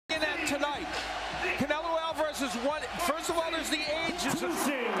tonight. Canelo Alvarez has won. First of all, there's the age. Saul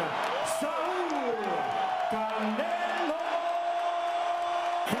Canelo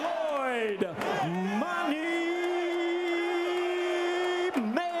Floyd Money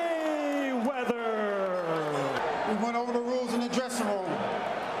Mayweather. We went over the rules in the dressing room.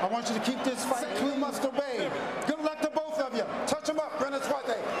 I want you to keep this fight. We must obey. Good luck to both of you. Touch them up, Brennan Swate.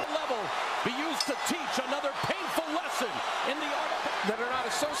 Level be used to teach another painful lesson in the art that are not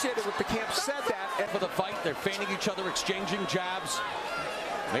associated with the camp said that. And for the fight, they're feigning each other, exchanging jabs.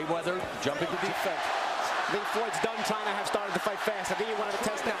 Mayweather jumping to defense. I think Floyd's done trying to have started the fight fast. I think he wanted to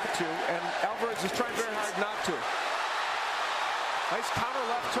test that too, and Alvarez is trying very hard not to. Nice counter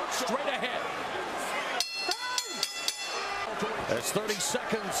left hook straight ahead. There's 30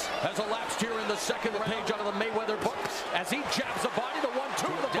 seconds has elapsed here in the second page out of the Mayweather book. As he jabs the body, the 1-2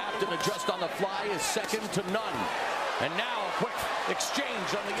 to adapt and adjust on the fly is second to none. And now a quick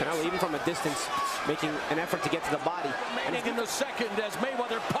exchange on the Canelo, even from a distance, making an effort to get to the body. Remaining in the second as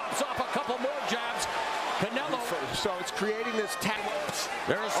Mayweather pops off a couple more jabs. Canelo. So it's creating this tag.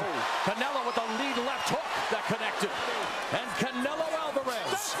 There's Canelo with a lead left hook that connected. And Canelo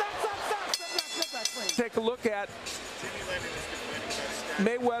Alvarez. Take a look at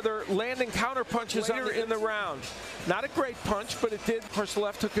Mayweather landing counter punches later in the round. Not a great punch, but it did. Of course, the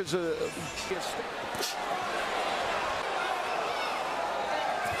left hook is a.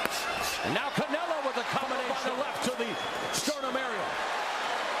 And now Canelo with a combination left to the sternum area.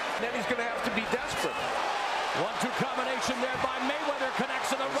 And then he's going to have to be desperate. 1-2 combination there by Mayweather connects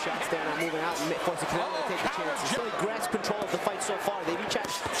to the right. Shots there not moving out and forcing Canelo to take a chance. He's really grasped control of the fight so far. They've each had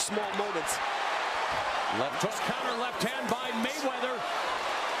small moments. Left hook counter left hand by Mayweather.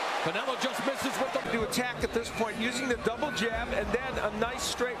 Canelo just misses with the to attack at this point using the double jab and then a nice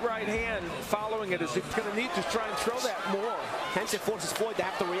straight right hand following it as he's going to need to try and throw that more. Hence it forces Floyd to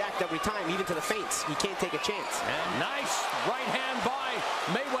have to react every time, even to the feints. He can't take a chance. And nice right hand by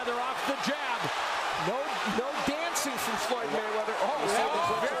Mayweather off the jab. No dancing from Floyd Mayweather. Oh,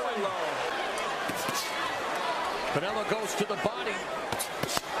 very low. Canelo goes to the body.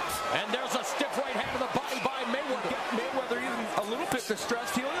 And there's a stiff right hand to the body by Mayweather. Mayweather even a little bit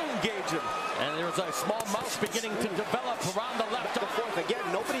distressed. He'll engage him. And there's a small mouth beginning to develop around the left. Back and forth again.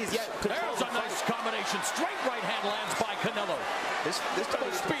 Nobody's yet controlled. There's a nice combination. Straight right hand lands by Canelo. This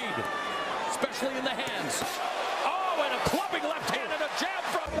time speed, especially in the hands. Oh, and a clubbing left hand and a jab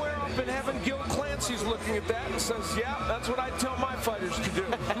from where up and having Gil Clancy's looking at that and says, yeah, that's what I tell my fighters to do.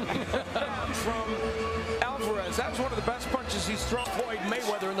 From Alvarez, that was one of the best punches he's thrown. Floyd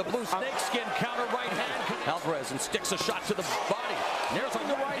Mayweather in the blue snakeskin counter right hand. Alvarez and sticks a shot to the body. There's the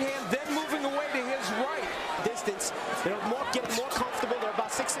right hand, then moving away to his right. Distance, they're getting more comfortable. They're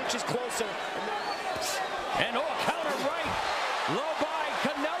about 6 inches closer. And counter right, low by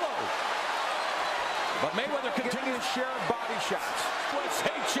Canelo. But Mayweather continues to share body shots. Let's say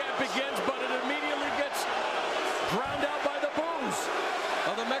champ begins, but it immediately gets drowned out by the boos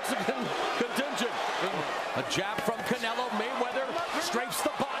of the Mexican contingent. A jab from Canelo. Mayweather strafes the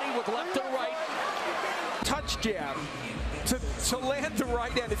body with left and right. Touch jab to land the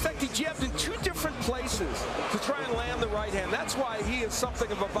right hand. In fact, he jabbed in 2 different places to try and land the right hand. That's why he is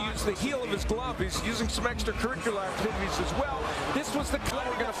something of a box. The heel of his glove. He's using some extracurricular activities as well. This was the color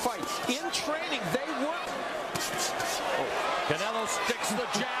we're going to fight. In training, they work. Canelo sticks the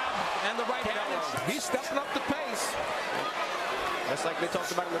jab and the right hand. He's stepping up the pace. Just like they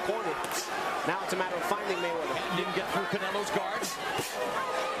talked about in the corner. Now it's a matter of finding Mayweather. Didn't get through Canelo's guard.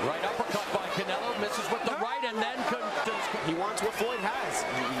 Right uppercut by Canelo. Misses with the right and then he wants what Floyd has.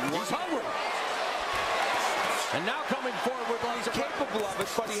 He's hungry. And now coming forward with he's capable of it,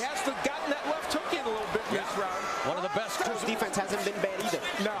 but he has gotten that left hook in a little bit in this round. One of the best. His defense hasn't been bad either.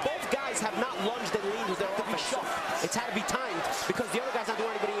 No. Both guys have not lunged and leaned with their offense. It's had to be timed because the other guy's not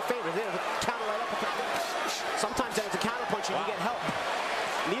doing anybody any favors. There's a counter right uppercut. Sometimes then it's a counter punch and you get help.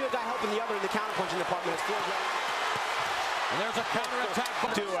 Neither guy helping the other in the counter punching department. And there's a counter attack.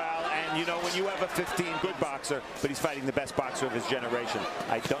 And you know when you have a 15 good boxer, but he's fighting the best boxer of his generation.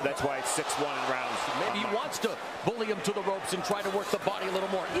 That's why it's 6-1 in rounds. Maybe he wants to bully him to the ropes and try to work the body a little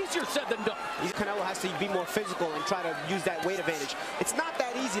more. Easier said than done. Canelo has to be more physical and try to use that weight advantage. It's not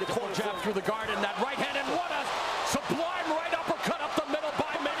that easy to pull jab through the guard and that right hand, and what a sublime right uppercut up the middle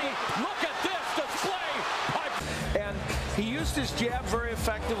by many. Look at this display. And he used his jab very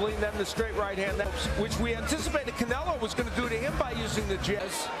effectively, and then the straight right hand, which we anticipated Canelo was going to do to him by using the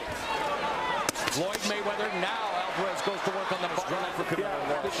jab. Floyd Mayweather, now Alvarez goes to work on the body.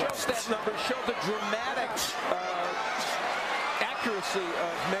 The show stat numbers show the dramatic accuracy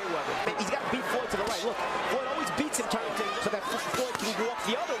of Mayweather. He's got to beat Floyd to the right. Look, Floyd always beats him so that Floyd can walk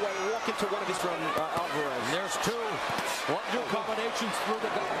the other way and walk into one of his from Alvarez. There's two 1-2 combinations through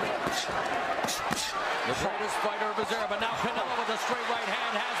the gut. The greatest fighter of his era, but now Canelo with a straight right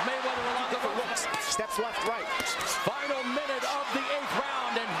hand has Mayweather along the ropes. Steps left, right. Final minute of the 8th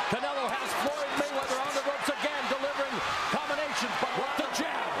round, and Canelo has Floyd Mayweather on the ropes again, delivering combinations, but with the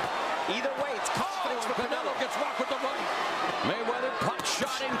jab. Either way, it's confidence for Canelo gets rocked with the right. Mayweather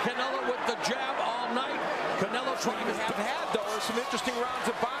punch-shotting Canelo with the jab all night. Canelo trying to have had, though, are some interesting rounds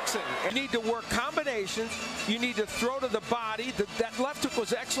of boxing. You need to work combinations. You need to throw to the body. That left hook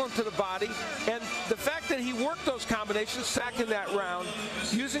was excellent to the body. And the fact that he worked those combinations back in that round,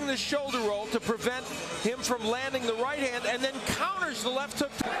 using the shoulder roll to prevent him from landing the right hand, and then counters the left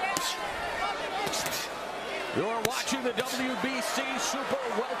hook. You're watching the WBC Super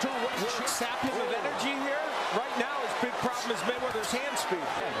Welterweight. Sapping of energy here. Right now, his big problem is Mayweather's hand speed.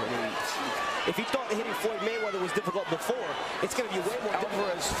 If he thought hitting Floyd Mayweather was difficult before, it's going to be way more difficult.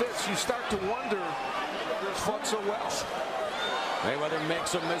 Alvarez fits. You start to wonder who's fought so well. Mayweather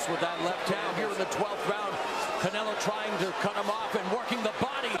makes a miss with that left hand here in the 12th round. Canelo trying to cut him off and working the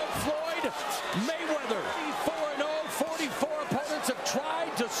body. Floyd Mayweather, 4-0, 44 opponents have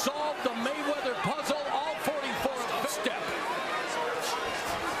tried to solve the Mayweather puzzle. All 44 of step.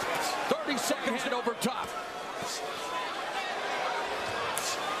 30-second hand over top.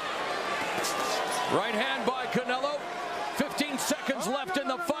 Right hand by Canelo. 15 seconds left.